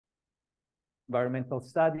environmental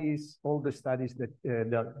studies, all the studies that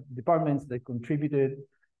the departments that contributed,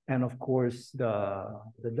 and of course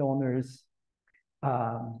the donors.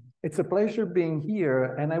 It's a pleasure being here,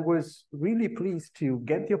 and I was really pleased to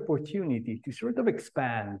get the opportunity to sort of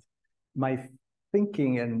expand my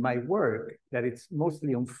thinking and my work, that it's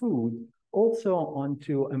mostly on food, also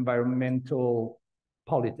onto environmental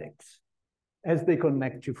politics as they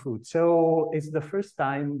connect to food. So it's the first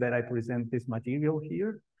time that I present this material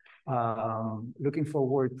here. Looking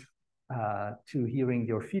forward to hearing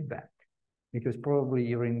your feedback, because probably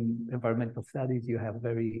you're in environmental studies, you have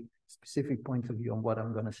very specific points of view on what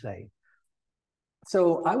I'm going to say. So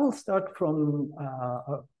I will start from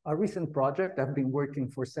a recent project. I've been working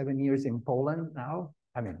for 7 years in Poland now.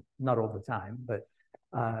 I mean, not all the time, but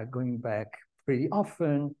going back pretty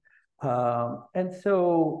often. And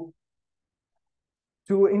so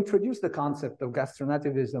to introduce the concept of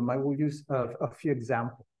gastronativism, I will use a few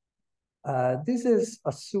examples. This is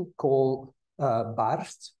a soup called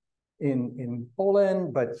barszcz in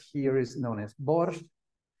Poland, but here is known as borscht.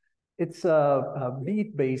 It's a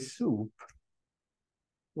meat-based soup.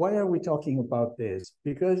 Why are we talking about this?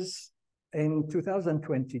 Because in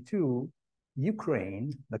 2022, Ukraine,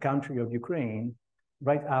 the country of Ukraine,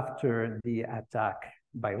 right after the attack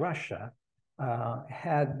by Russia,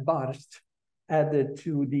 had borscht added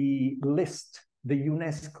to the list, the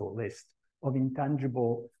UNESCO list of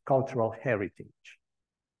intangible cultural heritage,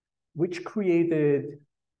 which created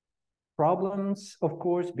problems, of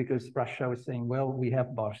course, because Russia was saying, well, we have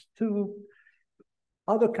borscht too.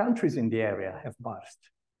 Other countries in the area have borscht.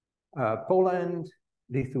 Poland,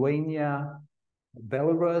 Lithuania,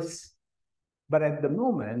 Belarus. But at the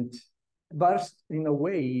moment, borscht, in a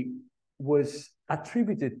way, was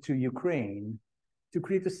attributed to Ukraine to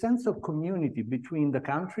create a sense of community between the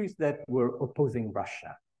countries that were opposing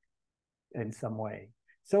Russia in some way.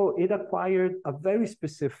 So it acquired a very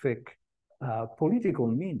specific political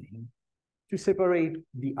meaning to separate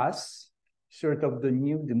the us, sort of the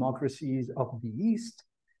new democracies of the East,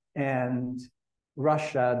 and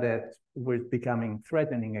Russia that was becoming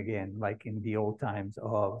threatening again, like in the old times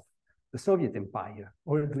of the Soviet Empire,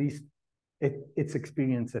 or at least its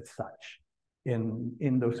experience as such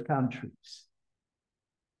in those countries.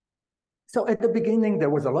 So at the beginning, there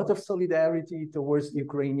was a lot of solidarity towards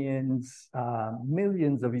Ukrainians.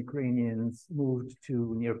 Millions of Ukrainians moved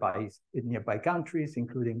to nearby countries,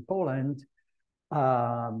 including Poland.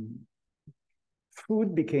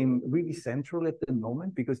 Food became really central at the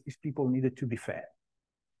moment because these people needed to be fed.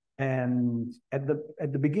 And at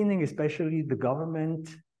the beginning, especially, the government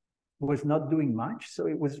was not doing much. So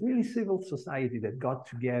it was really civil society that got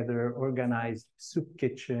together, organized soup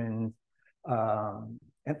kitchens,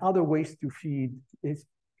 and other ways to feed.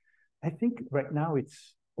 I think right now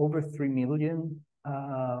it's over 3 million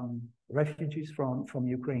refugees from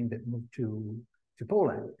Ukraine that moved to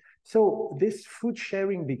Poland. So this food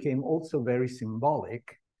sharing became also very symbolic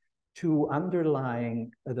to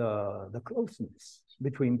underlying the closeness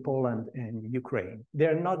between Poland and Ukraine.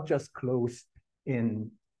 They're not just close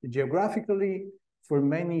in geographically. For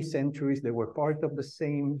many centuries, they were part of the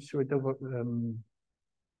same sort of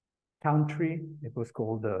country. It was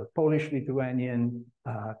called the Polish-Lithuanian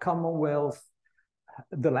Commonwealth.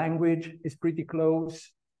 The language is pretty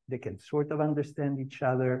close. They can sort of understand each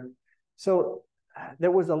other. So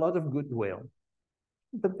there was a lot of goodwill.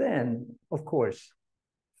 But then, of course,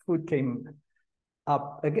 food came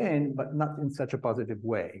up again, but not in such a positive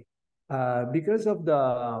way. Because of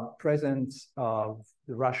the presence of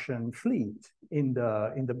the Russian fleet in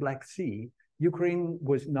the Black Sea, Ukraine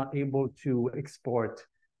was not able to export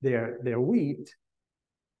their wheat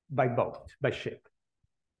by boat, by ship.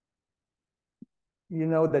 You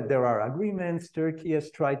know that there are agreements. Turkey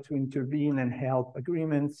has tried to intervene and help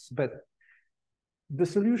agreements, but the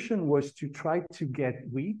solution was to try to get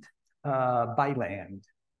wheat by land.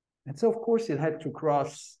 And so, of course, it had to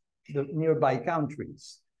cross the nearby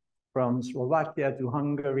countries, from Slovakia to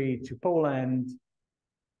Hungary to Poland.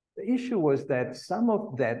 The issue was that some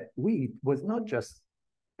of that wheat was not just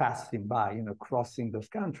passing by, crossing those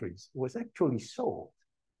countries, was actually sold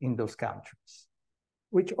in those countries,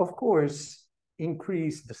 which of course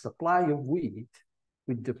increased the supply of wheat,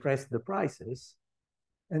 which depressed the prices.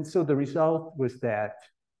 And so the result was that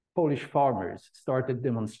Polish farmers started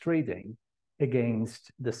demonstrating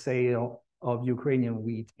against the sale of Ukrainian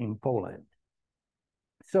wheat in Poland.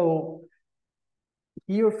 So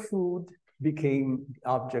here food became the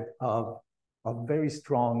object of a very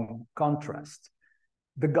strong contrast.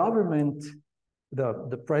 The government,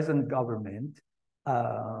 the present government,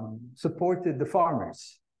 supported the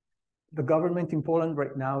farmers. the government in Poland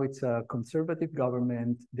right now, it's a conservative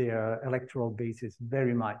government. Their electoral base is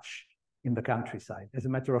very much in the countryside. As a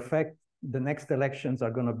matter of fact, the next elections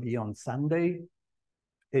are going to be on Sunday.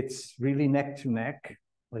 It's really neck to neck.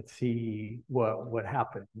 Let's see what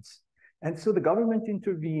happens. And so the government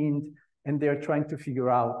intervened, and they're trying to figure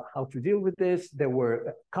out how to deal with this. There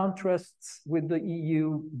were contrasts with the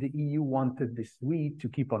EU. The EU wanted this wheat to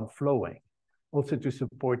keep on flowing, also to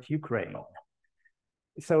support Ukraine.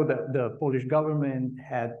 So the Polish government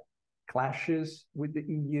had clashes with the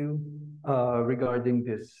EU regarding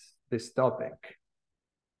this topic.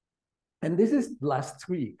 And this is last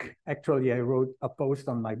week. Actually, I wrote a post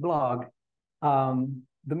on my blog.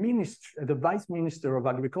 The Vice Minister of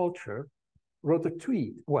Agriculture wrote a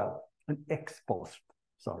tweet, well, an ex-post,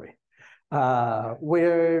 sorry,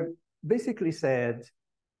 where basically said,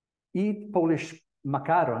 eat Polish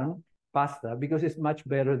macaron, pasta, because it's much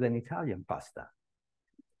better than Italian pasta.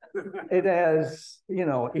 It has, you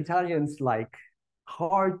know, Italians like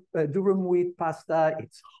hard durum wheat pasta.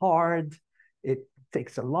 It's hard. It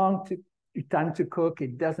takes a long time to cook.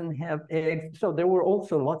 It doesn't have eggs. So there were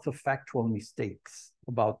also lots of factual mistakes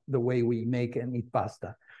about the way we make and eat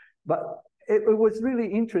pasta. But it was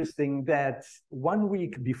really interesting that 1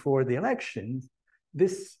 week before the elections,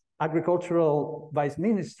 this agricultural vice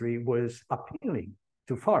ministry was appealing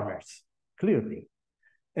to farmers, clearly.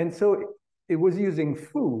 And so it was using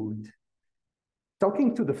food,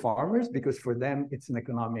 talking to the farmers, because for them it's an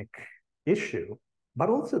economic issue, but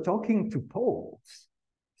also talking to Poles,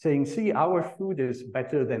 saying, see, our food is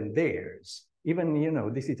better than theirs. Even, you know,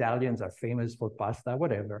 these Italians are famous for pasta,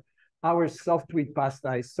 whatever. Our soft wheat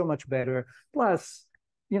pasta is so much better. Plus,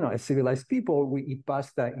 you know, as civilized people, we eat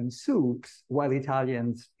pasta in soups, while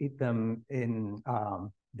Italians eat them in,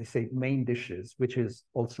 they say, main dishes, which is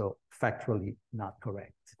also factually not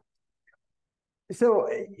correct. So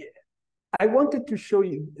I wanted to show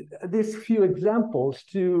you these few examples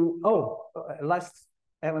to, last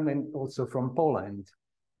element also from Poland,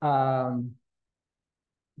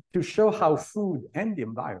 to show how food and the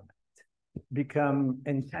environment become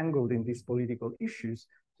entangled in these political issues.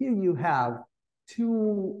 Here you have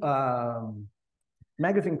two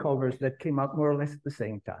magazine covers that came out more or less at the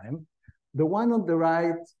same time. The one on the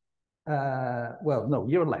right, well, no,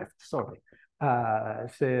 your left, sorry,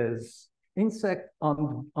 says, insect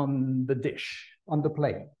on the dish, on the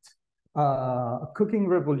plate, a cooking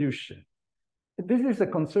revolution. This is a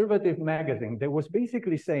conservative magazine that was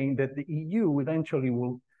basically saying that the EU eventually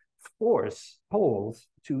will force Poles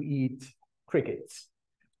to eat crickets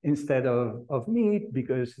instead of meat,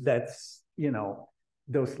 because that's, you know,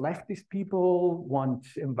 those leftist people want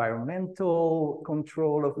environmental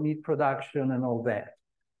control of meat production and all that.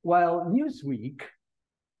 While Newsweek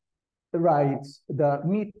writes the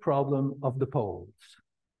meat problem of the Poles,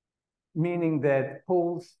 meaning that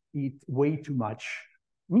Poles eat way too much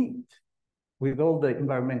meat with all the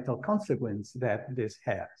environmental consequence that this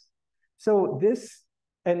has. So this,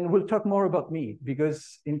 and we'll talk more about meat,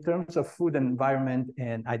 because in terms of food and environment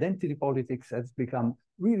and identity politics has become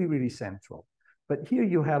really, really central. But here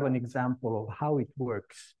you have an example of how it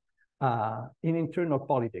works in internal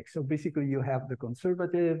politics. So basically you have the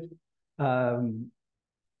conservative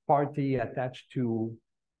party attached to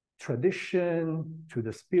tradition, to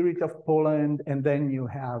the spirit of Poland, and then you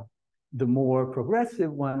have the more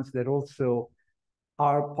progressive ones that also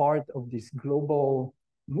are part of this global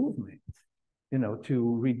movement, you know,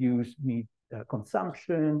 to reduce meat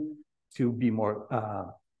consumption, to be more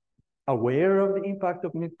aware of the impact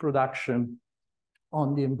of meat production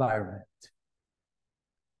on the environment.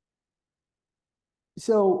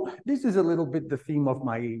 So this is a little bit the theme of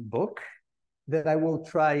my book, that I will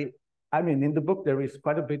try. I mean, in the book, there is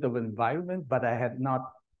quite a bit of environment, but I had not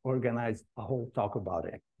organized a whole talk about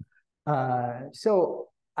it. So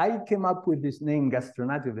I came up with this name,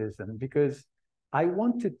 Gastronativism, because I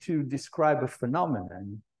wanted to describe a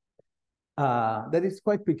phenomenon that is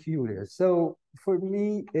quite peculiar. So for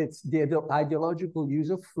me, it's the ideological use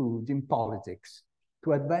of food in politics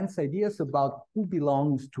to advance ideas about who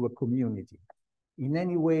belongs to a community. In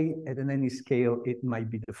any way, at any scale, it might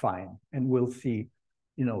be defined. And we'll see,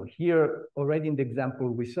 you know, here already in the example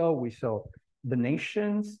we saw the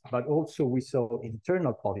nations, but also we saw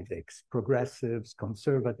internal politics, progressives,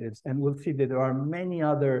 conservatives, and we'll see that there are many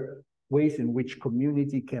other ways in which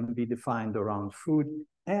community can be defined around food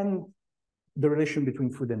and the relation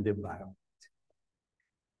between food and the environment.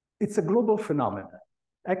 It's a global phenomenon.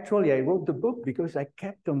 Actually, I wrote the book because I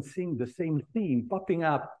kept on seeing the same theme popping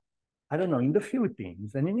up, I don't know, in the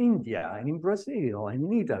Philippines and in India and in Brazil and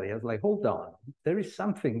in Italy. I was like, hold on, there is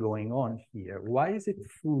something going on here. Why is it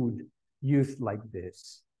food used like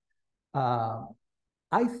this?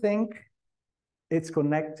 I think it's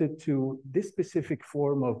connected to this specific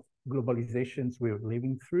form of globalizations we're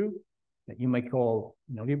living through that you might call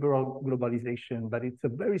liberal globalization, but it's a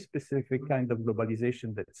very specific kind of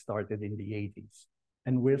globalization that started in the 80s.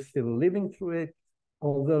 And we're still living through it,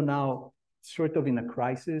 although now sort of in a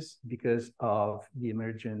crisis because of the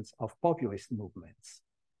emergence of populist movements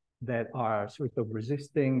that are sort of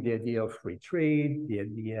resisting the idea of free trade, the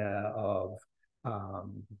idea of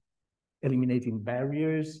eliminating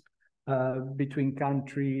barriers between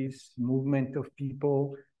countries, movement of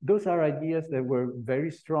people. Those are ideas that were very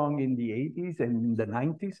strong in the 80s and in the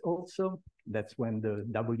 90s also. That's when the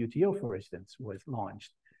WTO, for instance, was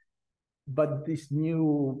launched. But these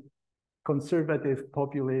new conservative,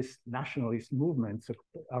 populist, nationalist movements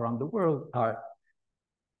around the world are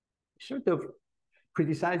sort of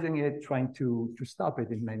criticizing it, trying to stop it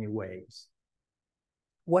in many ways.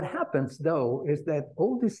 What happens, though, is that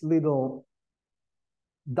all these little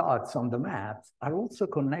dots on the maps are also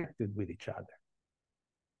connected with each other.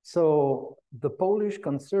 So the Polish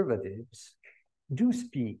conservatives do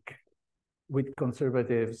speak with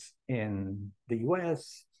conservatives in the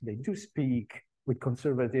US, they do speak with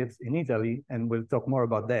conservatives in Italy, and we'll talk more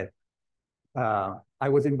about that. I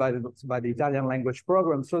was invited by the Italian language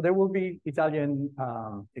program, so there will be Italian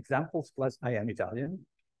examples, plus I am Italian,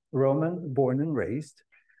 Roman, born and raised,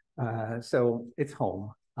 so it's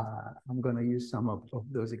home. I'm gonna use some of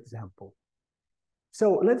those examples.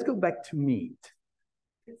 So let's go back to meat.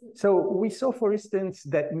 So we saw, for instance,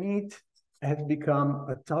 that meat has become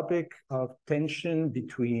a topic of tension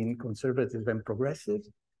between conservatives and progressives.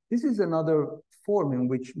 This is another form in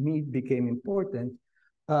which meat became important.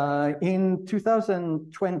 In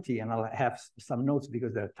 2020, and I'll have some notes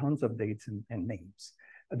because there are tons of dates and names,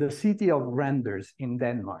 the city of Randers in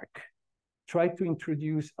Denmark tried to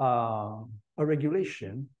introduce a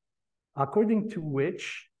regulation according to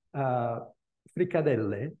which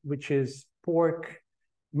fricadelle, which is pork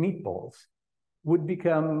meatballs, would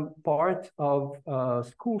become part of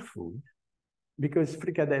school food because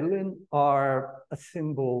frikadellen are a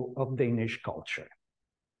symbol of Danish culture.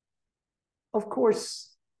 Of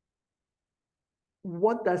course,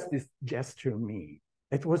 what does this gesture mean?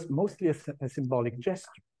 It was mostly a symbolic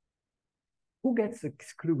gesture. Who gets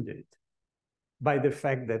excluded by the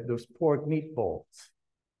fact that those pork meatballs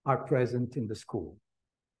are present in the school?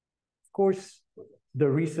 Of course, the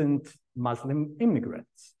recent Muslim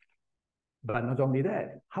immigrants. But not only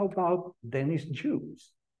that, how about Danish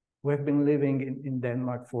Jews who have been living in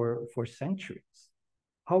Denmark for centuries?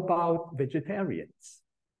 How about vegetarians?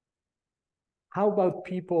 How about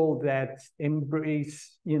people that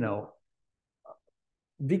embrace,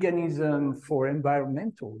 veganism for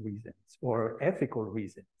environmental reasons or ethical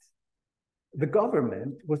reasons? The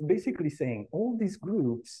government was basically saying all these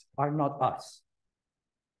groups are not us.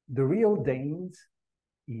 The real Danes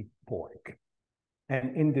eat pork,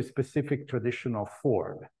 and in the specific traditional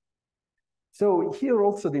form. So here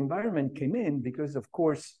also the environment came in because, of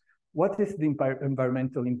course, what is the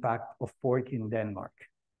environmental impact of pork in Denmark?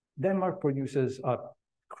 Denmark produces a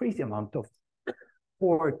crazy amount of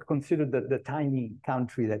pork, considered the tiny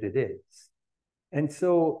country that it is. And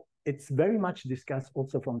so it's very much discussed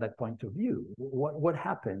also from that point of view. What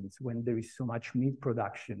happens when there is so much meat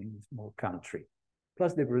production in a small country?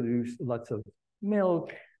 Plus they produce lots of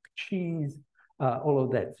milk, cheese, all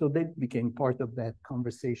of that. So they became part of that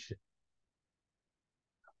conversation.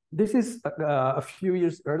 This is a few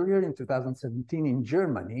years earlier in 2017 in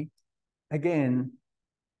Germany. Again,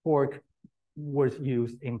 pork was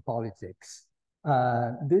used in politics.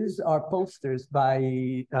 These are posters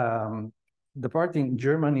by the party in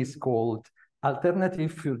Germany is called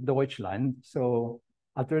Alternative für Deutschland, so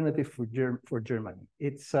Alternative for Germany.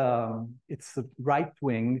 It's a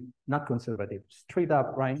right-wing, not conservative,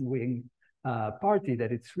 straight-up right-wing party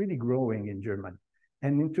that it's really growing in Germany.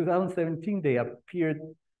 And in 2017, they appeared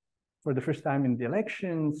for the first time in the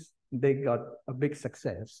elections. They got a big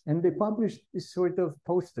success. And they published these sort of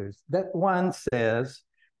posters. That one says,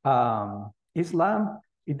 Islam,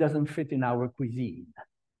 it doesn't fit in our cuisine.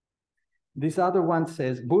 This other one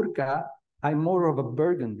says, Burqa, I'm more of a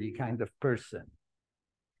burgundy kind of person.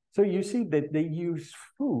 So you see that they use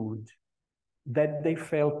food that they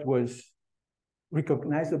felt was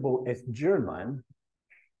recognizable as German,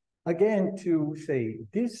 again, to say,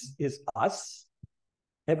 this is us,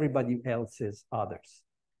 everybody else is others.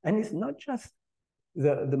 And it's not just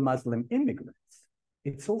the Muslim immigrants,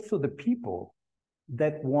 it's also the people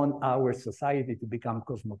that want our society to become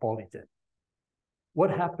cosmopolitan. What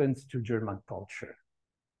happens to German culture?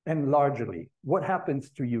 And largely, what happens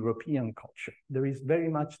to European culture? There is very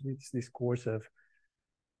much this discourse of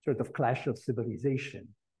sort of clash of civilization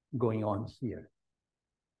going on here.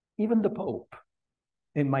 Even the Pope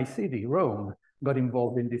in my city, Rome, got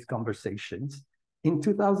involved in these conversations. In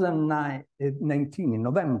 2019, in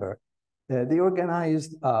November, they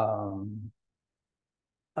organized a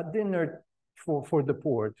dinner for the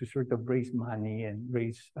poor to sort of raise money and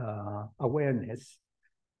raise awareness.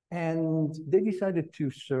 And they decided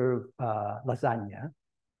to serve lasagna,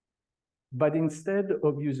 but instead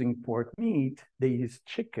of using pork meat, they used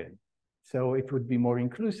chicken. So it would be more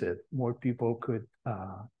inclusive, more people could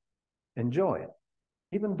enjoy it.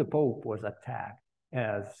 Even the Pope was attacked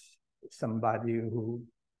as somebody who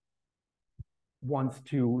wants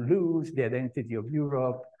to lose the identity of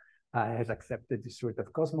Europe, has accepted this sort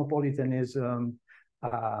of cosmopolitanism,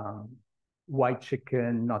 white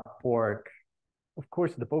chicken, not pork. Of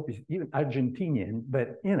course, the Pope is even Argentinian,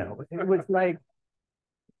 but you know, it was like,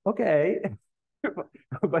 okay.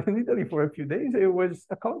 But in Italy for a few days, it was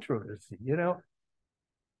a controversy, you know.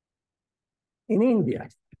 In India,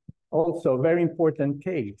 also a very important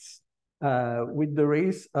case, with the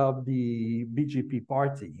rise of the BJP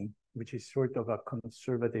party, which is sort of a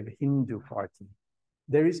conservative Hindu party.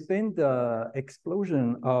 There has been the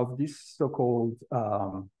explosion of these so-called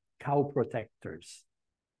cow protectors.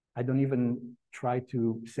 I don't even try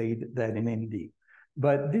to say that in Hindi,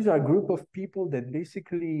 but these are a group of people that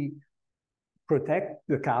basically protect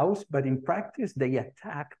the cows, but in practice, they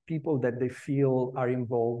attack people that they feel are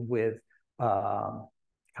involved with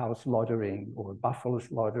cow slaughtering or buffalo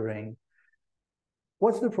slaughtering.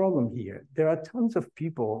 What's the problem here? There are tons of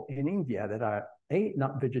people in India that are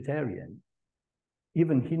not vegetarian,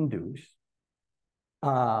 even Hindus.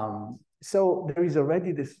 So there is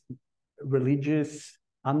already this religious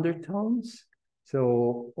undertones.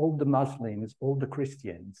 So all the Muslims, all the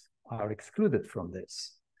Christians are excluded from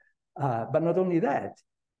this. But not only that,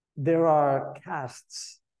 there are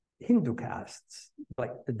castes, Hindu castes,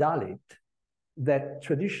 like the Dalit, that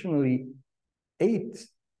traditionally ate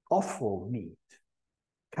offal meat,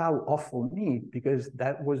 cow offal meat, because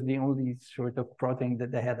that was the only sort of protein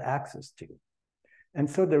that they had access to. And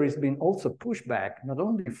so there has been also pushback, not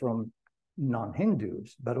only from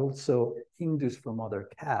non-Hindus, but also Hindus from other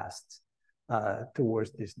castes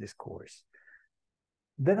towards this discourse.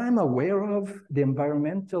 That I'm aware of, the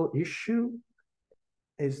environmental issue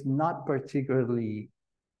is not particularly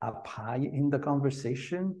up high in the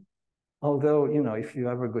conversation. Although, you know, if you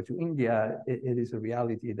ever go to India, it is a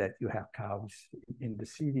reality that you have cows in the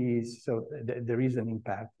cities. So there is an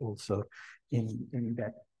impact also in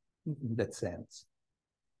that sense.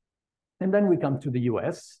 And then we come to the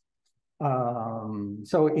US.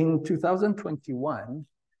 So in 2021,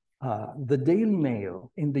 the Daily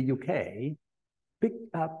Mail in the UK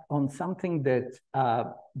picked up on something that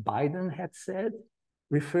Biden had said,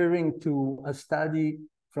 referring to a study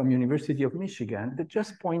from University of Michigan that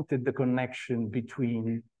just pointed the connection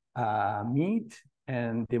between meat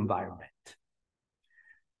and the environment.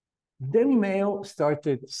 Daily Mail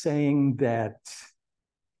started saying that,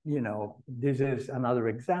 you know, this is another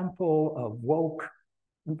example of woke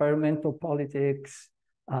environmental politics.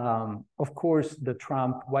 Of course, the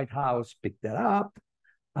Trump White House picked that up.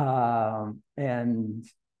 And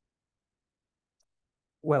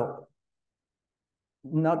well,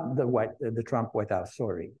 not the Trump White House,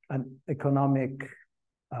 sorry, an economic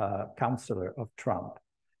counselor of Trump.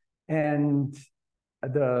 And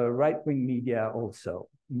the right-wing media also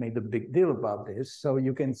made a big deal about this. So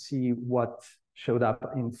you can see what showed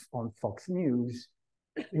up on Fox News,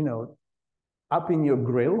 you know, up in your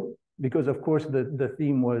grill, because of course the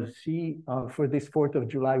theme was, for this 4th of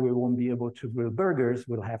July, we won't be able to grill burgers,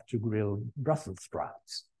 we'll have to grill Brussels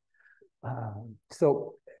sprouts.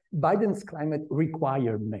 So Biden's climate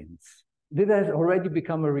requirements, this has already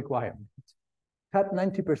become a requirement. Cut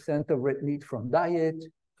 90% of red meat from diet,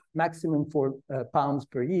 maximum 4 pounds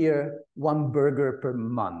per year, 1 burger per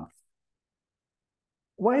month.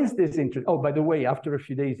 Why is this interesting? Oh, by the way, after a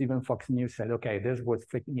few days, even Fox News said, okay, this was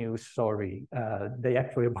fake news, sorry. They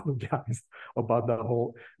actually apologized about the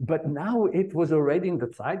whole, but now it was already in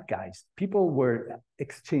the zeitgeist. People were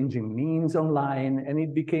exchanging memes online and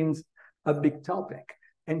it became a big topic.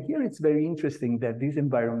 And here it's very interesting that these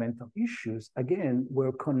environmental issues, again,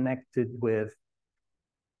 were connected with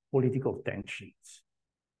political tensions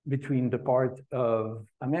between the part of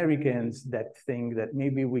Americans that think that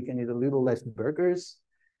maybe we can eat a little less burgers,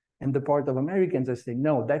 and the part of Americans that say,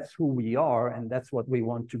 no, that's who we are, and that's what we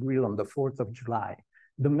want to grill on the 4th of July.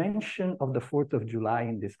 The mention of the 4th of July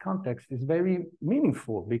in this context is very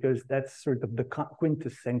meaningful because that's sort of the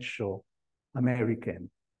quintessential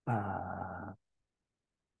American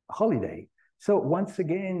holiday. So once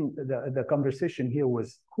again, the conversation here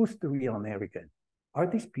was, who's the real American? Are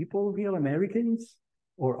these people real Americans?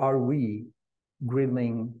 Or are we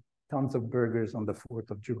grilling tons of burgers on the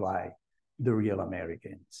 4th of July, the real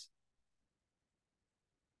Americans?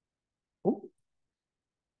 Oh,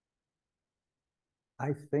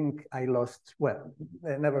 I think I lost, well,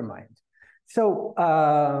 never mind. So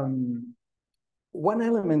one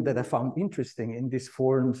element that I found interesting in these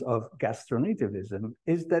forms of gastronativism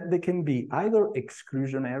is that they can be either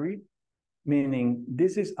exclusionary, meaning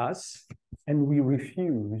this is us and we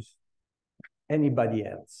refuse anybody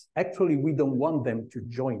else. Actually, we don't want them to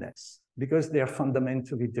join us because they're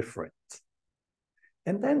fundamentally different.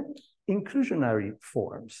 And then inclusionary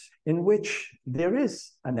forms in which there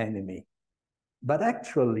is an enemy, but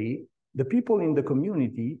actually the people in the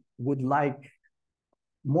community would like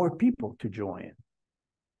more people to join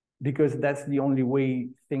because that's the only way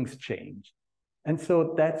things change. And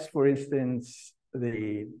so that's, for instance,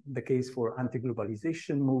 the case for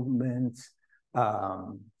anti-globalization movements,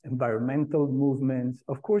 environmental movements.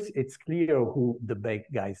 Of course, it's clear who the bad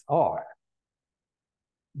guys are,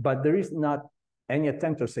 but there is not any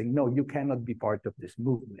attempt to say, no, you cannot be part of this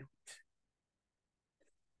movement.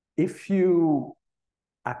 If you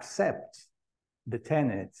accept the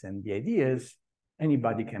tenets and the ideas,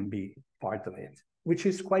 anybody can be part of it, which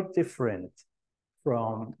is quite different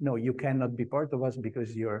from, no, you cannot be part of us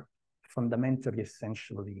because you're fundamentally,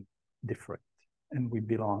 essentially different, and we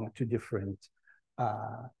belong to different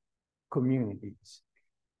communities.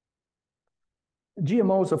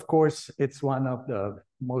 GMOs, of course, it's one of the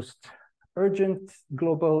most urgent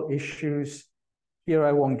global issues. Here,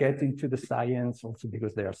 I won't get into the science, also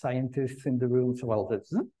because there are scientists in the room, so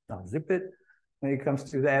I'll zip it when it comes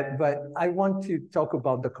to that. But I want to talk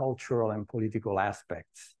about the cultural and political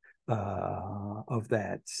aspects of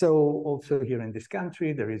that. So also here in this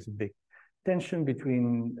country, there is a big tension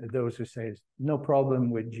between those who say no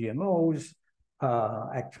problem with GMOs.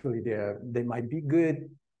 Actually, they might be good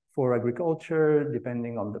for agriculture,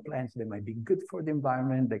 depending on the plants. They might be good for the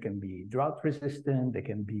environment. They can be drought resistant. They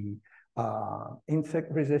can be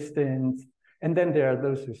insect resistant. And then there are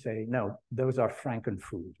those who say, no, those are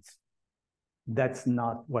frankenfoods. That's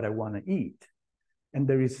not what I want to eat. And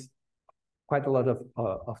there is quite a lot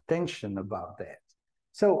of tension about that.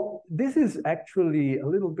 So this is actually a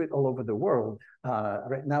little bit all over the world.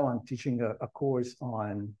 Right now I'm teaching a course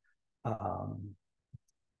on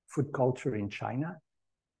food culture in China.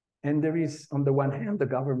 And there is, on the one hand, the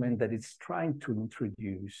government that is trying to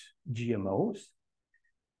introduce GMOs,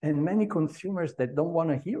 and many consumers that don't want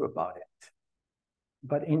to hear about it.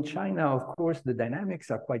 But in China, of course, the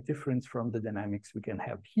dynamics are quite different from the dynamics we can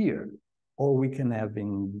have here, or we can have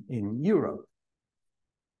in Europe.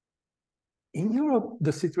 In Europe,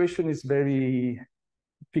 the situation is very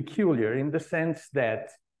peculiar in the sense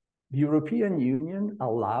that the European Union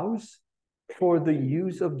allows for the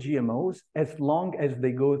use of GMOs as long as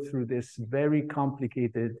they go through this very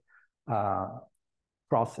complicated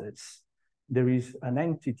process. There is an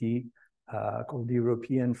entity called the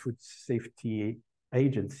European Food Safety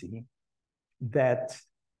Agency that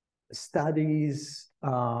studies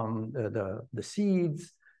the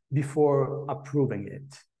seeds before approving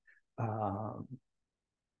it.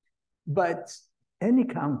 But any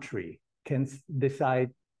country can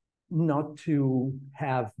decide not to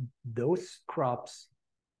have those crops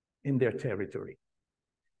in their territory.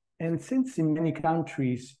 And since in many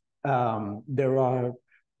countries there are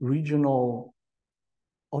regional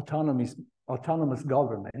autonomous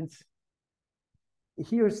governments,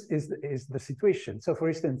 here is the situation. So for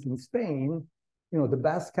instance, in Spain, the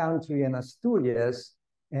Basque Country and Asturias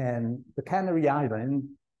and the Canary Island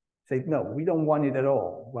say, no, we don't want it at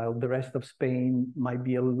all, while the rest of Spain might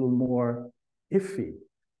be a little more iffy.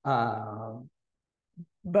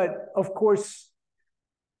 But of course,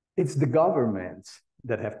 it's the governments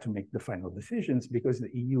that have to make the final decisions because the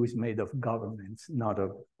EU is made of governments, not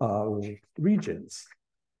of regions.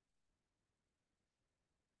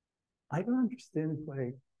 I don't understand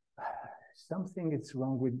why something is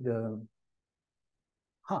wrong with the,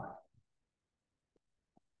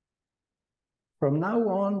 From now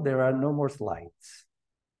on, there are no more slides.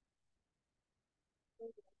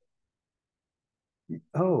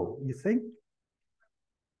 Oh, you think?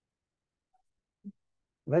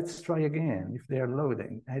 Let's try again if they're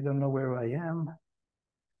loading. I don't know where I am.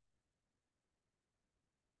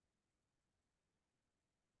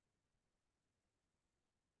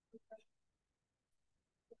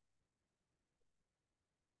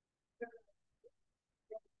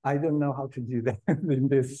 I don't know how to do that in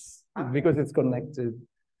this because it's connected.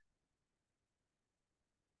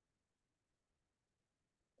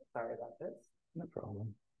 Sorry about this. No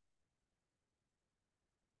problem.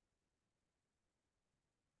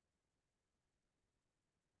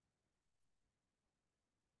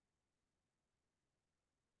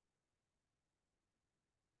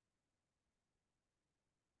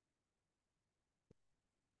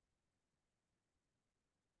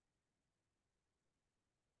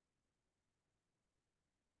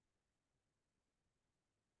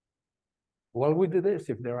 Well, we do this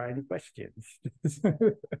if there are any questions.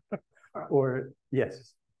 Or,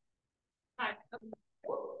 yes. Hi.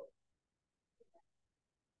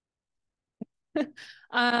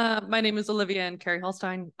 My name is Olivia and Carrie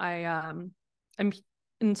Holstein. I'm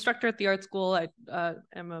instructor at the art school. I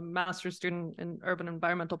am a master's student in urban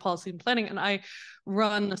environmental policy and planning, and I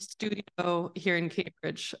run a studio here in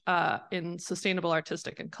Cambridge in sustainable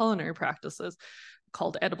artistic and culinary practices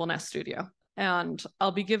called Edible Nest Studio. And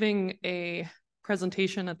I'll be giving a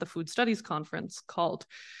presentation at the Food Studies Conference called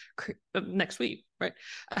next week, right?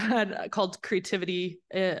 Called Creativity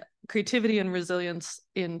and Resilience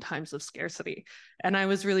in Times of Scarcity. And I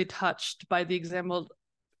was really touched by the example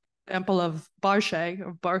of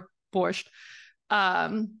borscht,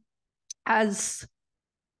 as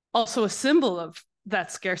also a symbol of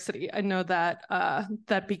that scarcity. I know that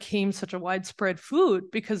that became such a widespread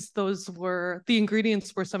food because the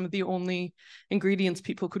ingredients were some of the only ingredients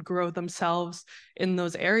people could grow themselves in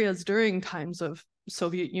those areas during times of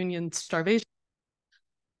Soviet Union starvation.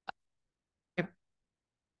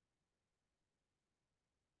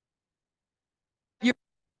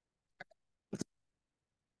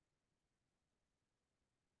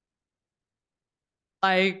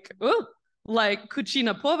 Like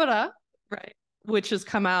Cucina Povera, right? Which has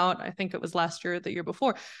come out, I think it was last year or the year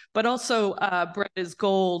before, but also Bread is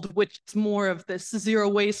Gold, which is more of this zero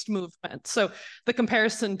waste movement. So the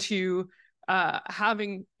comparison to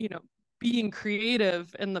having, being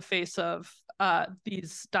creative in the face of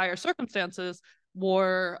these dire circumstances,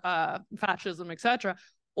 war, fascism, etc.,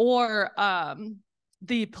 or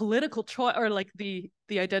the political choice, or like the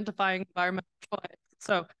identifying environmental choice.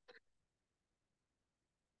 So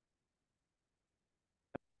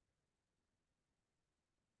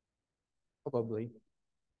probably.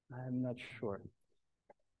 I'm not sure.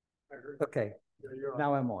 Okay,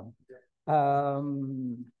 now I'm on.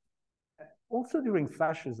 Also during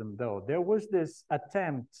fascism, though, there was this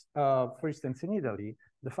attempt, for instance, in Italy,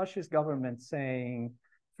 the fascist government saying,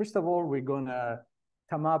 first of all, we're going to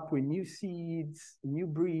come up with new seeds, new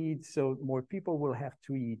breeds, so more people will have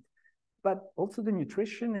to eat. But also the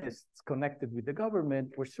nutritionists connected with the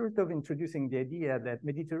government were sort of introducing the idea that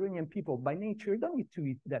Mediterranean people by nature don't need to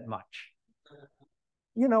eat that much.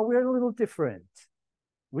 We're a little different,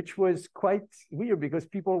 which was quite weird because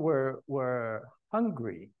people were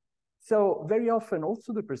hungry. So very often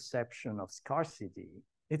also the perception of scarcity,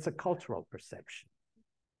 it's a cultural perception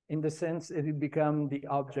in the sense that it become the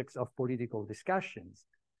objects of political discussions.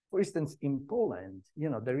 For instance, in Poland,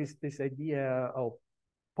 there is this idea of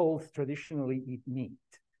Poles traditionally eat meat.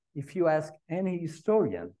 If you ask any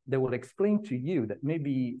historian, they will explain to you that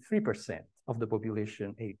maybe 3% of the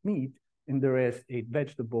population ate meat and the rest ate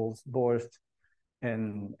vegetables, borscht,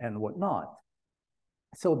 and whatnot.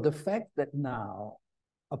 So the fact that now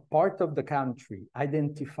a part of the country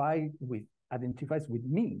identifies with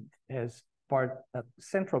meat as a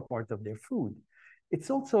central part of their food, it's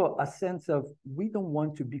also a sense of we don't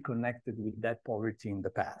want to be connected with that poverty in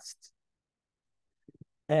the past.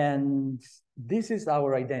 And this is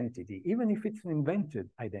our identity, even if it's an invented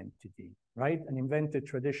identity, right? An invented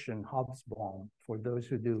tradition, Hobsbawm, for those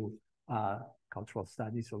who do cultural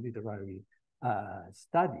studies or literary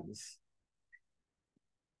studies.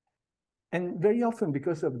 And very often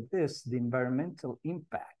because of this, the environmental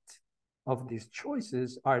impact of these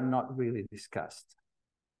choices are not really discussed,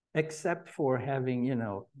 except for having,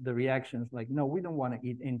 the reactions like, no, we don't want to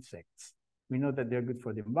eat insects. We know that they're good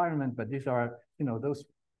for the environment, but these are, those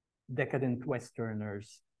decadent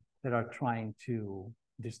Westerners that are trying to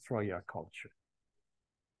destroy our culture.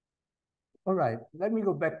 All right, let me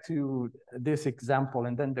go back to this example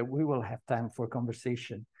and then we will have time for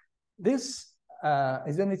conversation. This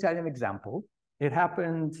is an Italian example. It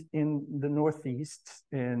happened in the Northeast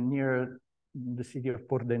near the city of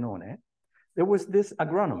Pordenone. There was this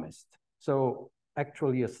agronomist, so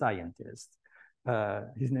actually a scientist.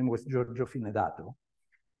 His name was Giorgio Finedato,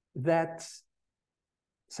 that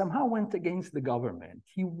somehow went against the government.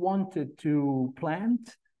 He wanted to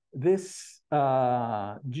plant this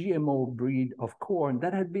GMO breed of corn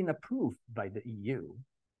that had been approved by the EU.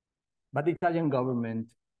 But the Italian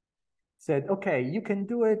government said, okay, you can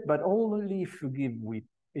do it, but only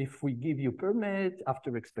if we give you permit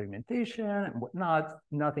after experimentation and whatnot.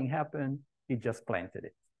 Nothing happened. he just planted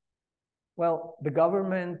it. Well, the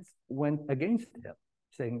government went against him,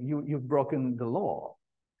 saying, you've broken the law.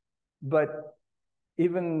 But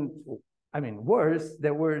even, I mean, worse,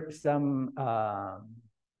 there were some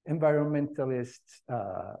environmentalist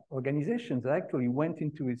organizations that actually went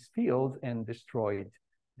into his fields and destroyed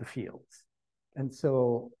the fields. And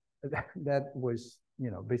so that was,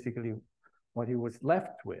 basically what he was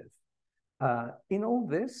left with. In all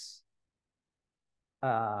this,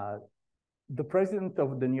 the president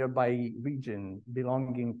of the nearby region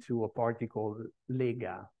belonging to a party called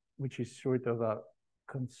Lega, which is sort of a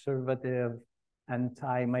conservative,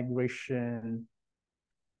 anti-migration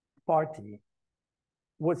party,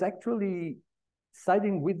 was actually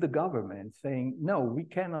siding with the government, saying, no, we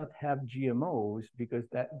cannot have GMOs because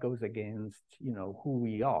that goes against, who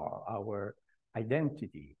we are, our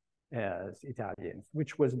identity as Italians,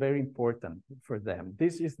 which was very important for them.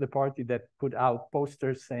 This is the party that put out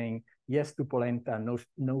posters saying, yes to polenta,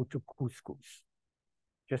 no to couscous,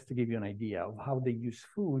 just to give you an idea of how they use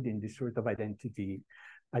food in this sort of identity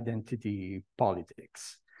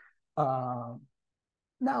politics.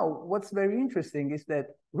 Now, what's very interesting is that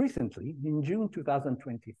recently, in June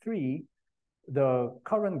 2023, the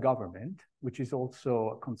current government, which is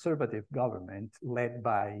also a conservative government led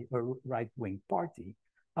by a right-wing party,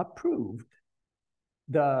 approved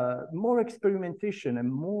the more experimentation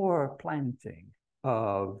and more planting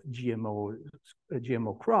of GMO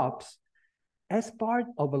crops as part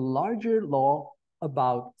of a larger law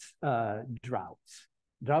about droughts.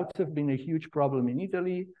 Droughts have been a huge problem in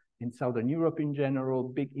Italy, in Southern Europe in general,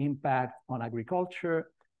 big impact on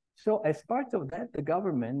agriculture. So as part of that, the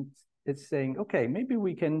government is saying, okay, maybe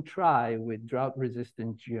we can try with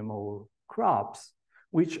drought-resistant GMO crops,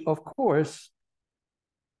 which of course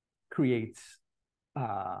creates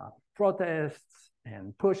protests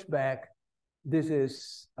and pushback. This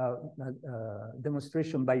is a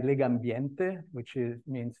demonstration by Lega Ambiente, which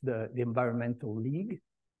means the Environmental League,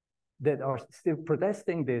 that are still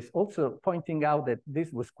protesting this, also pointing out that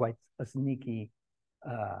this was quite a sneaky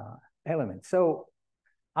element. So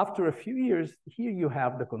after a few years, here you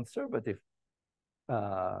have the conservative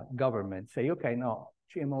government say, okay, no,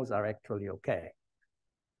 GMOs are actually okay.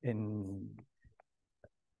 And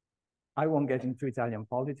I won't get into Italian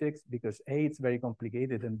politics because A, it's very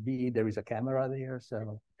complicated, and B, there is a camera there,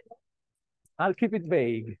 so I'll keep it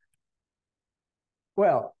vague.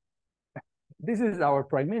 Well, this is our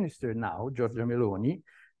prime minister now, Giorgia Meloni,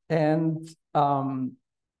 and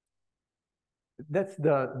that's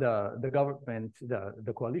the government,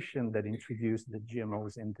 the coalition that introduced the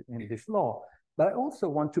GMOs in this law. But I also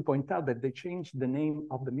want to point out that they changed the name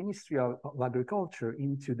of the Ministry of Agriculture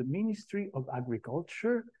into the Ministry of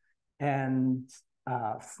Agriculture and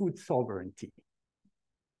Food Sovereignty.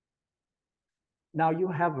 Now you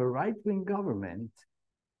have a right-wing government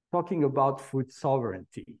talking about food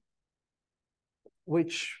sovereignty,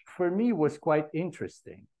 which for me was quite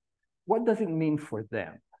interesting. What does it mean for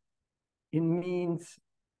them? It means,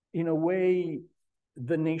 in a way,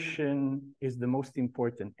 the nation is the most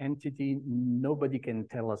important entity. Nobody can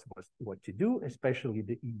tell us what to do, especially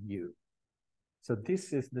the EU. So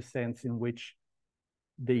this is the sense in which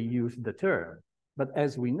they use the term. But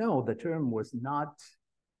as we know, the term was not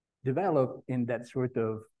developed in that sort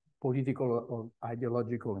of political or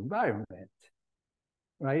ideological environment,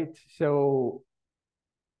 right? So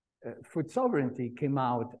food sovereignty came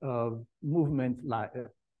out of movement like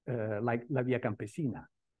La Via Campesina,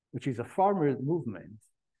 which is a farmer movement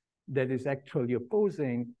that is actually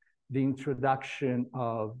opposing the introduction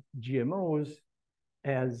of GMOs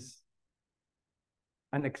as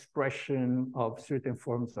an expression of certain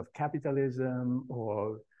forms of capitalism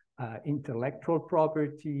or intellectual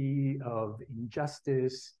property, of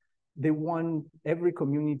injustice. They want every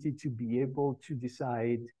community to be able to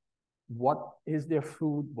decide what is their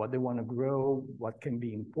food, what they want to grow, what can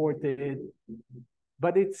be imported.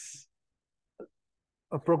 But it's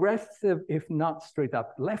a progressive, if not straight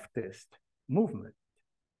up leftist movement.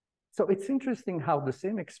 So it's interesting how the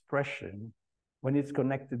same expression, when it's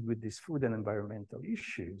connected with these food and environmental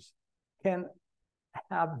issues, can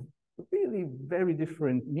have really very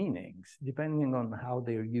different meanings depending on how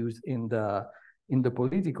they're used in the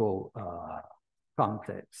political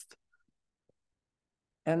context.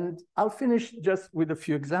 And I'll finish just with a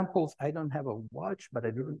few examples. I don't have a watch, but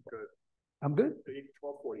I do. I'm good?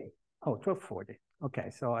 12:40. Oh, 12:40. Okay,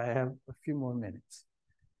 so I have a few more minutes.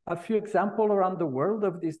 A few examples around the world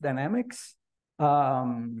of these dynamics.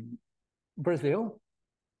 Brazil,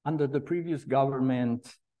 under the previous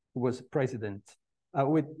government, was president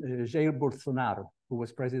with Jair Bolsonaro, who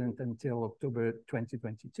was president until October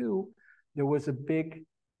 2022. There was a big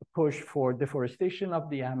push for deforestation of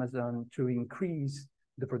the Amazon to increase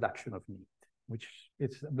the production of meat, which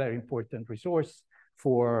is a very important resource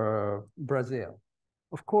for Brazil.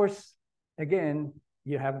 Of course, again,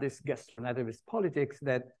 you have this gastronativist politics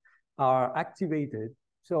that are activated.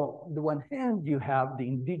 So on the one hand, you have the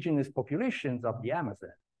indigenous populations of the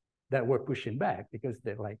Amazon that were pushing back because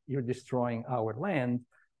they're like, you're destroying our land,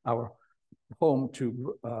 our home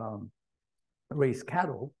to raise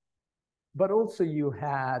cattle. But also you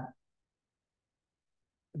had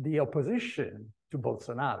the opposition to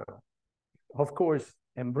Bolsonaro, of course,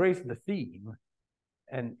 embraced the theme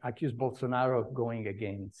and accused Bolsonaro of going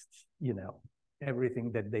against,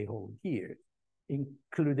 everything that they hold here,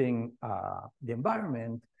 including the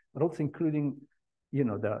environment, but also including,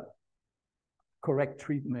 the correct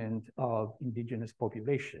treatment of indigenous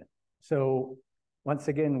population. So once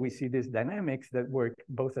again, we see these dynamics that work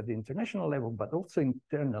both at the international level, but also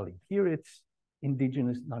internally. Here it's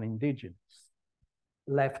indigenous, non-indigenous,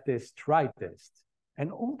 leftist, rightist,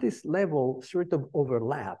 and all this level sort of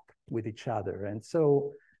overlap with each other. And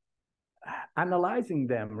so analyzing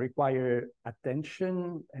them require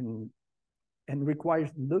attention and requires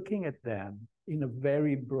looking at them in a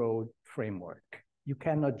very broad framework. You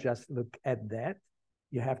cannot just look at that.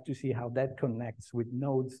 You have to see how that connects with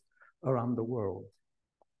nodes around the world.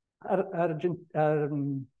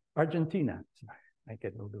 Argentina, sorry, I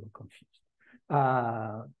get a little confused.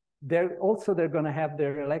 They're going to have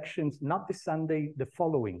their elections not this Sunday, the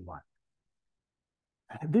following one.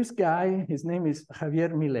 This guy, his name is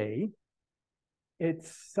Javier Milei.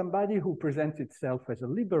 It's somebody who presents itself as a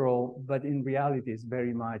liberal, but in reality is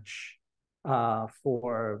very much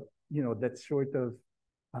for that sort of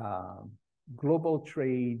global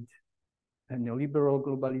trade and neoliberal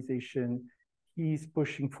globalization. He's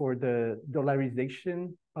pushing for the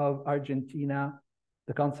dollarization of Argentina.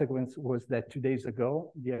 The consequence was that 2 days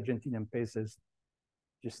ago, the Argentinian pesos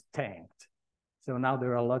just tanked. So now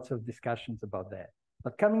there are lots of discussions about that.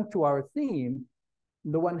 But coming to our theme,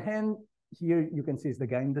 on the one hand, here you can see is the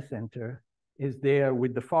guy in the center, is there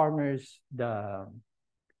with the farmers, the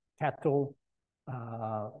cattle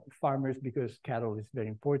farmers, because cattle is very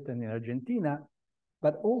important in Argentina,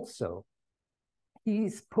 but also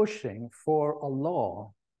he's pushing for a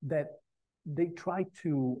law that they tried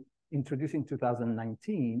to introduce in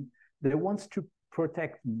 2019 that wants to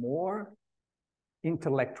protect more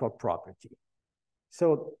intellectual property.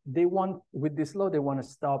 So they want, with this law, they want to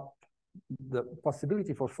stop the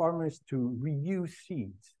possibility for farmers to reuse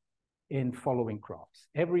seeds in following crops.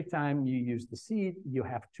 Every time you use the seed, you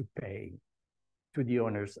have to pay to the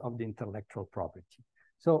owners of the intellectual property.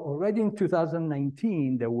 So already in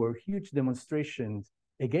 2019, there were huge demonstrations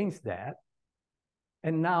against that.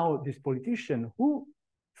 And now this politician who,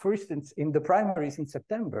 for instance, in the primaries in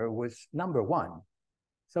September was #1.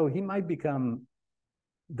 So he might become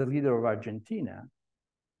the leader of Argentina.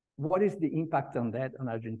 What is the impact on that on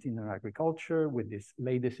Argentinian agriculture with this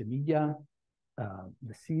ley de semilla,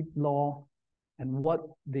 the seed law, and what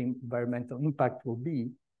the environmental impact will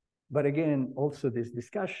be? But again, also this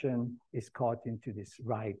discussion is caught into this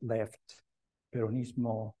right-left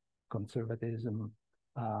Peronismo, conservatism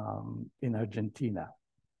in Argentina.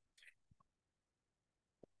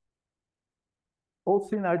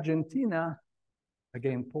 Also in Argentina,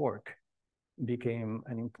 again, pork became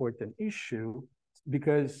an important issue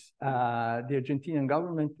because the Argentinian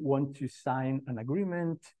government wants to sign an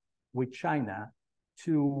agreement with China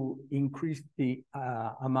to increase the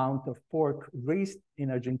amount of pork raised in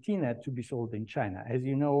Argentina to be sold in China. As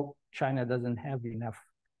you know, China doesn't have enough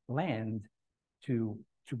land to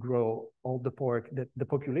grow all the pork that the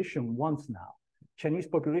population wants now. Chinese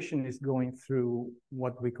population is going through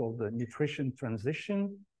what we call the nutrition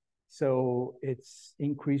transition. So it's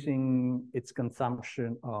increasing its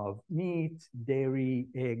consumption of meat, dairy,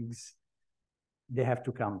 eggs. They have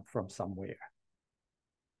to come from somewhere.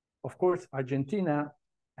 Of course, Argentina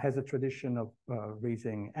has a tradition of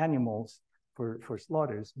raising animals for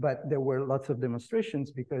slaughters, but there were lots of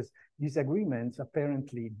demonstrations because these agreements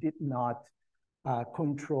apparently did not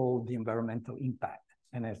control the environmental impact.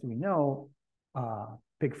 And as we know,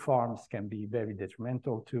 pig farms can be very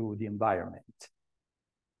detrimental to the environment.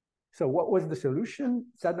 So what was the solution?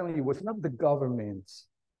 Suddenly it was not the governments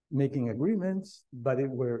making agreements, but it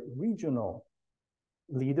were regional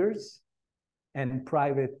leaders and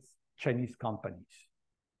private Chinese companies.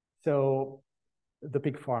 So the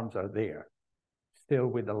pig farms are there, still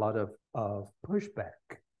with a lot of pushback.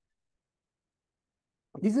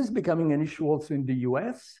 This is becoming an issue also in the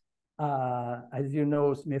US. As you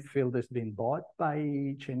know, Smithfield has been bought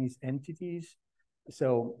by Chinese entities.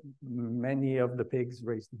 So many of the pigs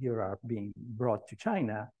raised here are being brought to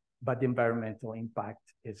China, but the environmental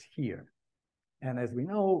impact is here. And as we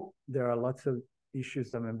know, there are lots of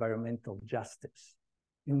issues of environmental justice.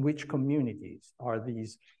 In which communities are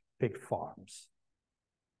these pig farms?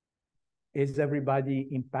 Is everybody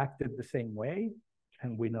impacted the same way?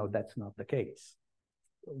 And we know that's not the case.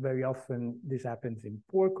 Very often this happens in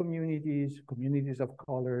poor communities, communities of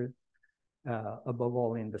color, above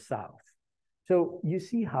all in the South. So you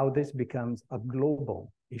see how this becomes a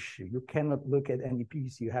global issue. You cannot look at any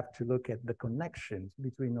piece, you have to look at the connections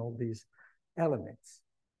between all these elements.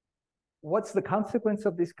 What's the consequence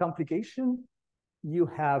of this complication? You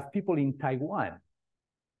have people in Taiwan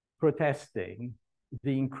protesting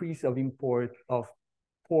the increase of import of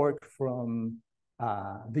pork from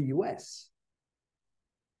the US.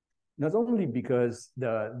 Not only because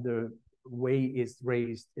the way it's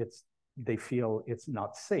raised, they feel it's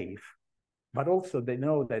not safe, but also they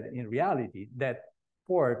know that in reality, that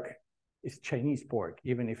pork is Chinese pork,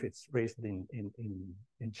 even if it's raised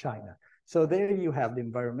in China. So there you have the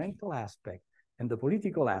environmental aspect and the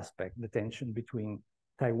political aspect, the tension between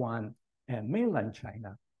Taiwan and mainland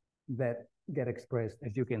China that get expressed,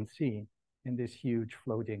 as you can see, in this huge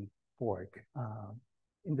floating pork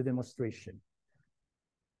in the demonstration.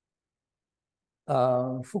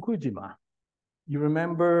 Fukushima. You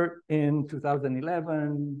remember in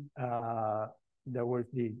 2011, there was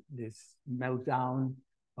this meltdown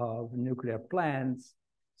of nuclear plants.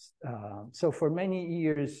 So for many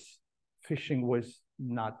years, fishing was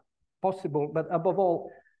not possible, but above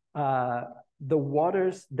all, the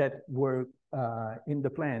waters that were in the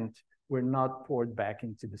plant were not poured back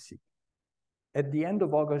into the sea. At the end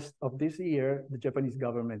of August of this year, the Japanese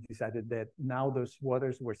government decided that now those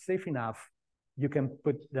waters were safe enough, you can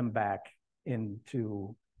put them back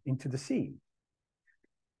into the sea.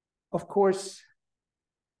 Of course,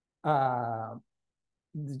 the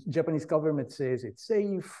Japanese government says it's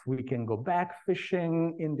safe, we can go back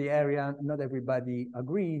fishing in the area. Not everybody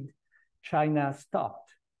agreed. China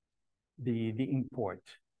stopped the import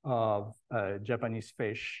of Japanese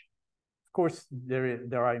fish. Of course,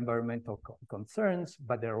 there are environmental concerns,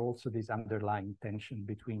 but there are also this underlying tension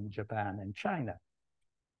between Japan and China.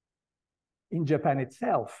 In Japan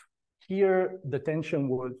itself, here the tension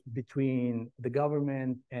was between the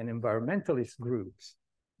government and environmentalist groups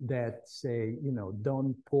that say, you know,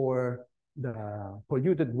 don't pour the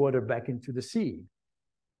polluted water back into the sea.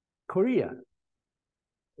 Korea,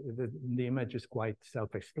 the image is quite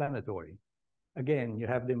self-explanatory. Again, you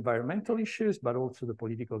have the environmental issues, but also the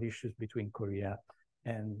political issues between Korea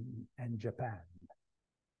and Japan.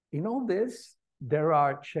 In all this, there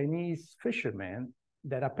are Chinese fishermen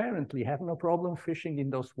that apparently have no problem fishing in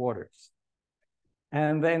those waters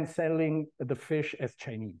and then selling the fish as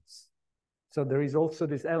Chinese. So there is also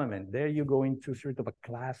this element. There you go into sort of a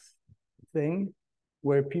class thing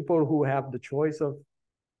where people who have the choice of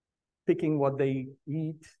picking what they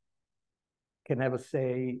eat can have a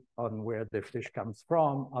say on where the fish comes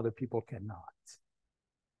from, other people cannot.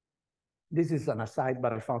 This is an aside,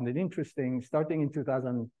 but I found it interesting. Starting in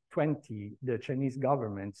 2020, the Chinese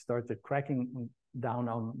government started cracking down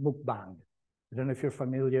on mukbang. I don't know if you're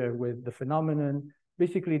familiar with the phenomenon.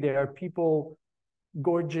 Basically, there are people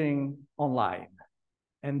gorging online,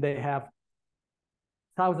 and they have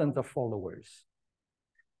thousands of followers.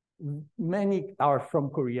 Many are from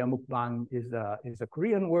Korea. Mukbang is a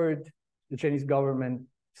Korean word. The Chinese government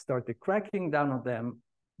started cracking down on them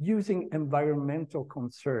using environmental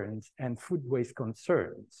concerns and food waste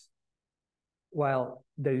concerns. While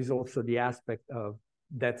there is also the aspect of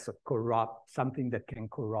that's something that can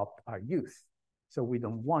corrupt our youth. So we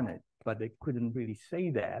don't want it, but they couldn't really say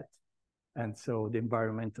that. And so the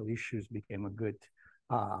environmental issues became a good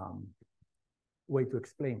way to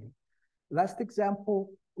explain it. Last example,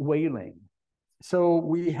 whaling. So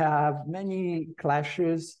we have many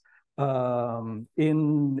clashes.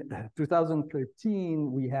 In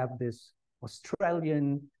 2013, we have this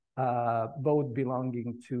Australian boat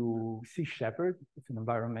belonging to Sea Shepherd. It's an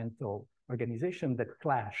environmental organization that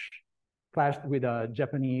clashed with a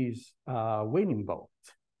Japanese whaling boat.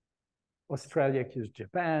 Australia accused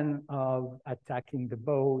Japan of attacking the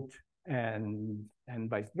boat and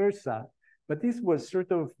vice versa. But this was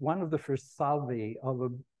sort of one of the first salve of a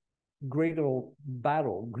greater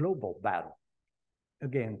battle, global battle.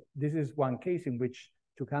 Again, this is one case in which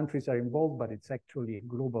two countries are involved, but it's actually a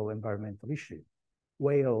global environmental issue.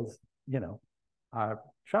 Whales, you know, are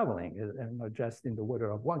traveling and not just in the water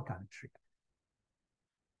of one country.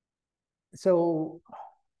 So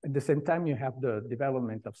at the same time, you have the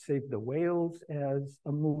development of Save the Whales as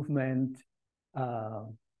a movement,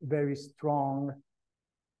 very strong.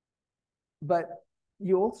 But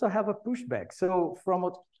you also have a pushback. So from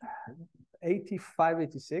 85,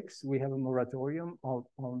 86, we have a moratorium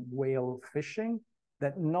on whale fishing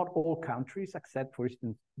that not all countries, except for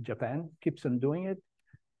instance, Japan, keeps on doing it.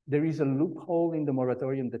 There is a loophole in the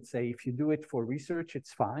moratorium that say if you do it for research,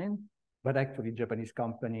 it's fine. But actually, Japanese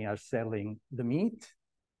companies are selling the meat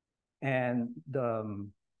and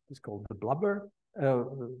it's called the blubber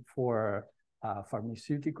for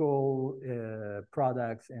pharmaceutical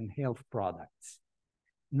products and health products.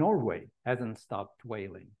 Norway hasn't stopped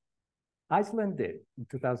whaling. Iceland did in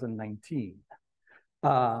 2019.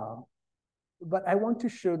 But I want to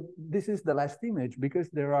show, this is the last image, because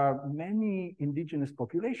there are many indigenous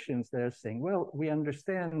populations that are saying, well, we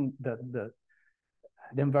understand the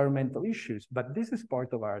environmental issues, but this is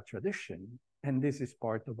part of our tradition, and this is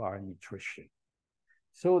part of our nutrition.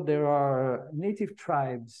 So there are native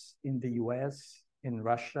tribes in the US, in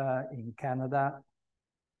Russia, in Canada,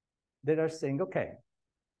 that are saying, okay,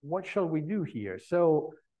 what shall we do here?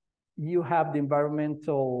 So you have the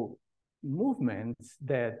environmental movements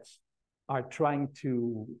that are trying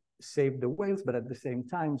to save the whales, but at the same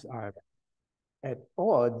time are at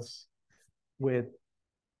odds with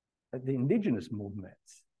the indigenous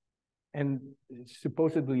movements. And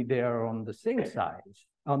supposedly they are on the same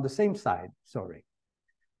side, sorry.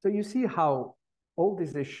 So you see how all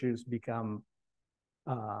these issues become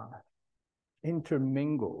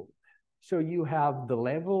intermingled. So you have the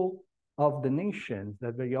level of the nations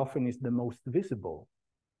that very often is the most visible,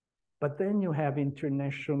 but then you have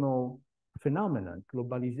international phenomena,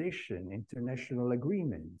 globalization, international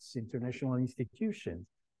agreements, international institutions,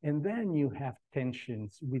 and then you have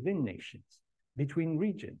tensions within nations, between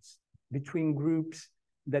regions, between groups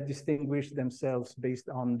that distinguish themselves based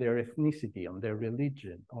on their ethnicity, on their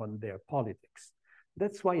religion, on their politics.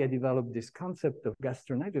 That's why I developed this concept of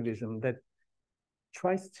gastronativism that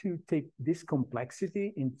tries to take this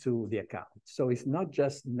complexity into the account. So it's not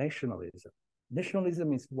just nationalism.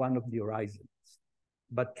 Nationalism is one of the horizons.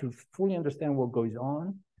 But to fully understand what goes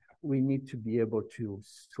on, we need to be able to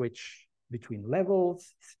switch between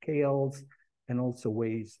levels, scales, and also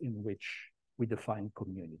ways in which we define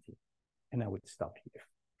community. And I would stop here.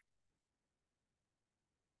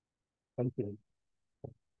 Thank you.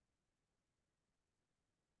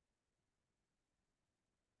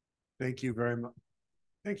 Thank you very much.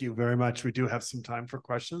 Thank you very much. We do have some time for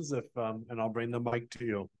questions, and I'll bring the mic to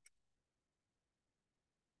you.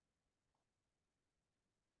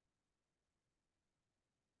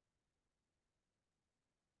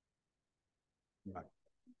 Right.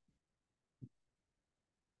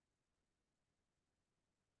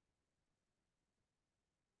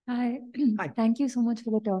 Hi. Hi. Thank you so much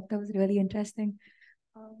for the talk. That was really interesting.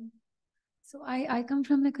 So I come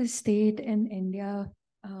from like a state in India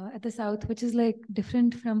at the south, which is like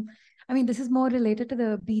different from, I mean, this is more related to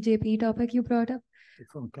the BJP topic you brought up. You're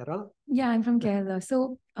from Kerala? Yeah, I'm from Kerala.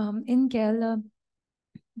 So in Kerala,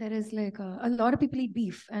 there is like a lot of people eat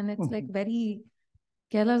beef, and it's like very,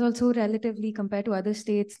 Kerala is also relatively, compared to other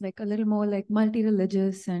states, like a little more like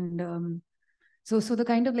multi-religious, and so the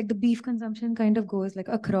kind of like the beef consumption kind of goes like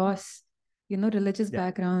across, you know, religious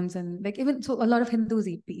backgrounds, and like even so a lot of Hindus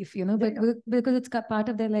eat beef, you know, but because it's part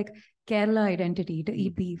of their like Kerala identity to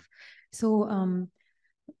eat beef. So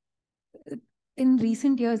in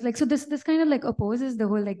recent years, like, so this kind of like opposes the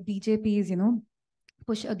whole like BJP's, you know,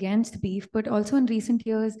 push against beef, but also in recent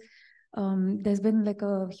years, there's been like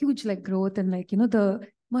a huge like growth in like, you know, the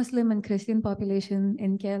Muslim and Christian population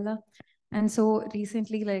in Kerala. And so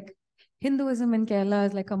recently, like Hinduism in Kerala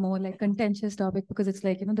is like a more like contentious topic, because it's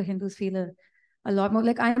like, you know, the Hindus feel a lot more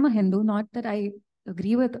like, I'm a Hindu, not that I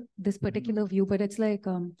agree with this particular view, but it's like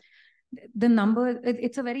the number,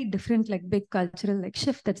 it's a very different like big cultural like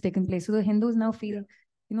shift that's taken place. So the Hindus now feel,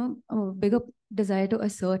 you know, a bigger desire to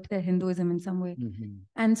assert their Hinduism in some way.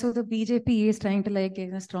 And so the BJP is trying to like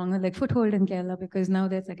gain a stronger like foothold in Kerala, because now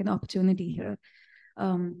there's like an opportunity here.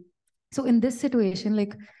 So in this situation,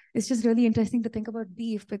 like, it's just really interesting to think about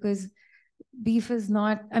beef, because beef is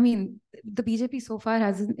not, I mean, the BJP so far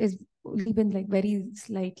is only been like very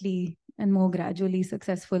slightly and more gradually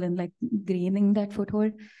successful in like gaining that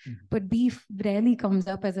foothold. But beef rarely comes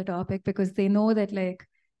up as a topic, because they know that like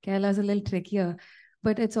Kerala is a little trickier.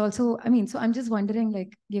 But it's also, I mean, so I'm just wondering,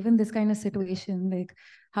 like, given this kind of situation, like,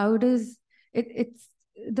 how does it's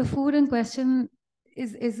the food in question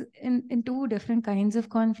is in two different kinds of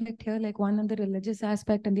conflict here, like one on the religious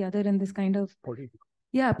aspect and the other in this kind of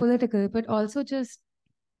political, but also just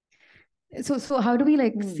so how do we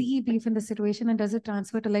like see beef in the situation, and does it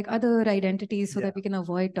transfer to like other identities so that we can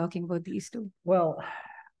avoid talking about these two? Well,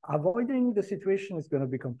 avoiding the situation is going to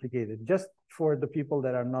be complicated. Just for the people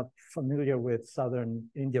that are not familiar with Southern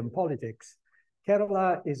Indian politics,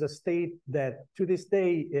 Kerala is a state that to this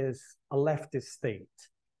day is a leftist state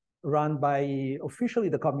run by officially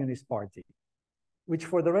the Communist Party, which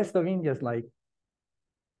for the rest of India is like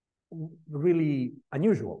really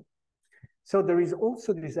unusual. So there is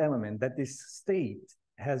also this element that this state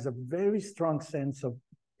has a very strong sense of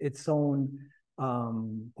its own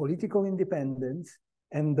political independence,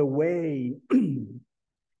 and the way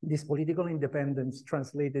this political independence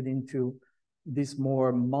translated into this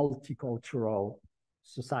more multicultural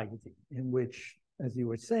society in which, as you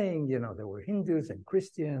were saying, you know, there were Hindus and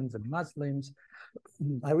Christians and Muslims.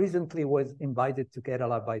 I recently was invited to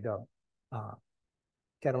Kerala by the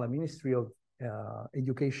Kerala Ministry of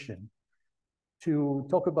Education to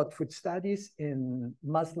talk about food studies in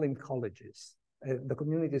Muslim colleges. The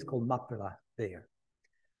community is called Mappila there.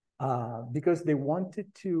 Because they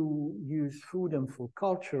wanted to use food and food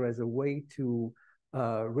culture as a way to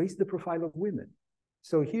raise the profile of women.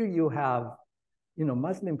 So here you have, you know,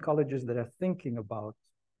 Muslim colleges that are thinking about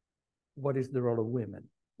what is the role of women,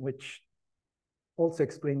 which also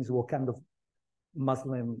explains what kind of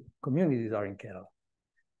Muslim communities are in Kerala,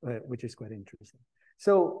 which is quite interesting.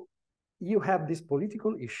 So you have these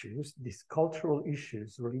political issues, these cultural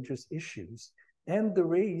issues, religious issues, and the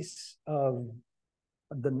race of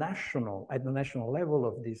at the national level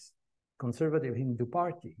of this conservative Hindu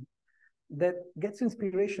party that gets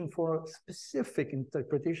inspiration for a specific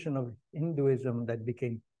interpretation of Hinduism that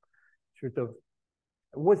became sort of,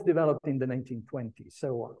 was developed in the 1920s.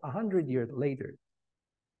 So 100 years later,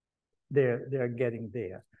 they're getting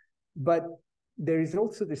there. But there is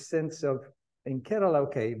also this sense of, in Kerala,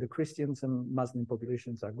 okay, the Christians and Muslim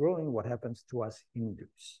populations are growing, what happens to us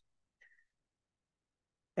Hindus?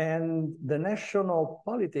 And the national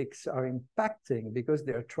politics are impacting because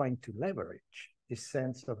they're trying to leverage this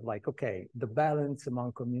sense of like, okay, the balance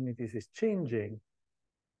among communities is changing.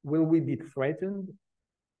 Will we be threatened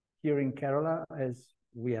here in Kerala as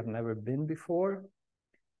we have never been before?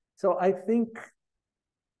 So I think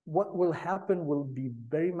what will happen will be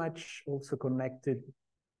very much also connected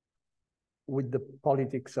with the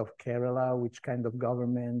politics of Kerala, which kind of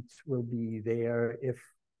government will be there if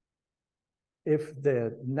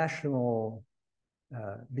the national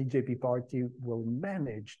BJP party will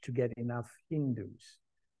manage to get enough Hindus,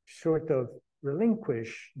 sort of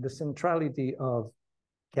relinquish the centrality of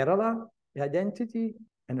Kerala identity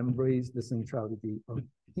and embrace the centrality of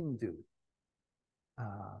Hindu.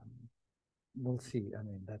 We'll see. I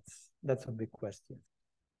mean, that's a big question.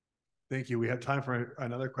 Thank you. We have time for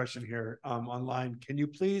another question here online. Can you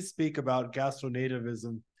please speak about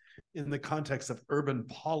gastronativism in the context of urban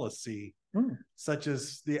policy, such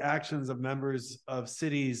as the actions of members of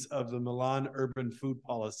cities of the Milan Urban Food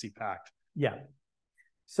Policy Pact? Yeah.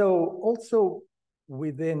 So also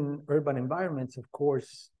within urban environments, of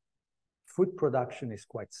course, food production is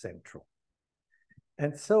quite central.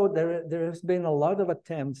 And so there has been a lot of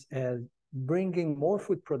attempts at bringing more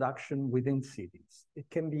food production within cities. It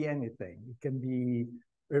can be anything. It can be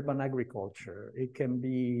urban agriculture. It can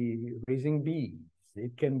be raising bees.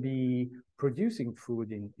 It can be producing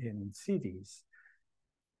food in cities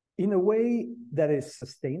in a way that is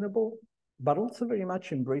sustainable, but also very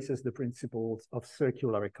much embraces the principles of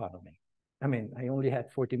circular economy. I mean, I only had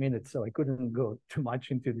 40 minutes, so I couldn't go too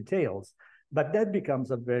much into details, but that becomes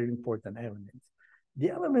a very important element.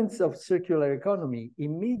 The elements of circular economy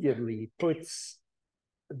immediately puts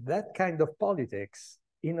that kind of politics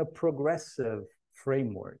in a progressive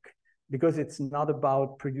framework, because it's not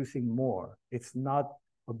about producing more. It's not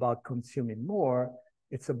about consuming more.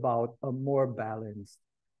 It's about a more balanced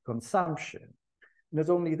consumption. Not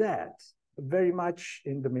only that, very much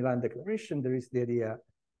in the Milan Declaration, there is the idea,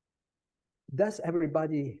 does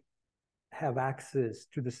everybody have access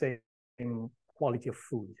to the same quality of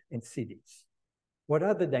food in cities? What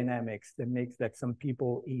are the dynamics that makes that some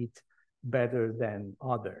people eat better than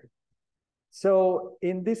others? So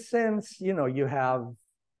in this sense, you know, you have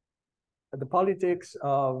the politics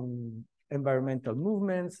of environmental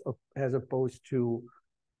movements as opposed to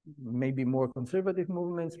maybe more conservative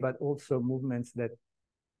movements, but also movements that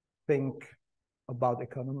think about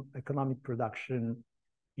economic production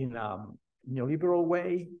in a neoliberal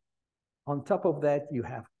way. On top of that, you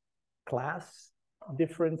have class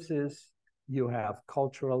differences, you have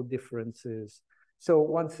cultural differences. So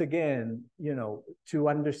once again, you know, to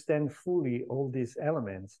understand fully all these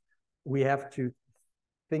elements, we have to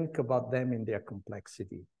think about them in their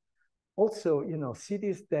complexity. Also, you know,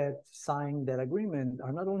 cities that sign that agreement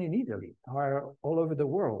are not only in Italy, are all over the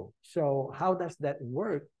world. So how does that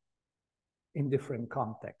work in different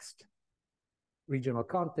contexts, regional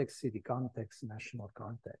context, city context, national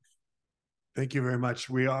context. Thank you very much.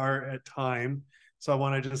 We are at time. So I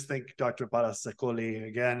want to just thank Dr. Parasecoli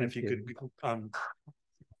again. If you could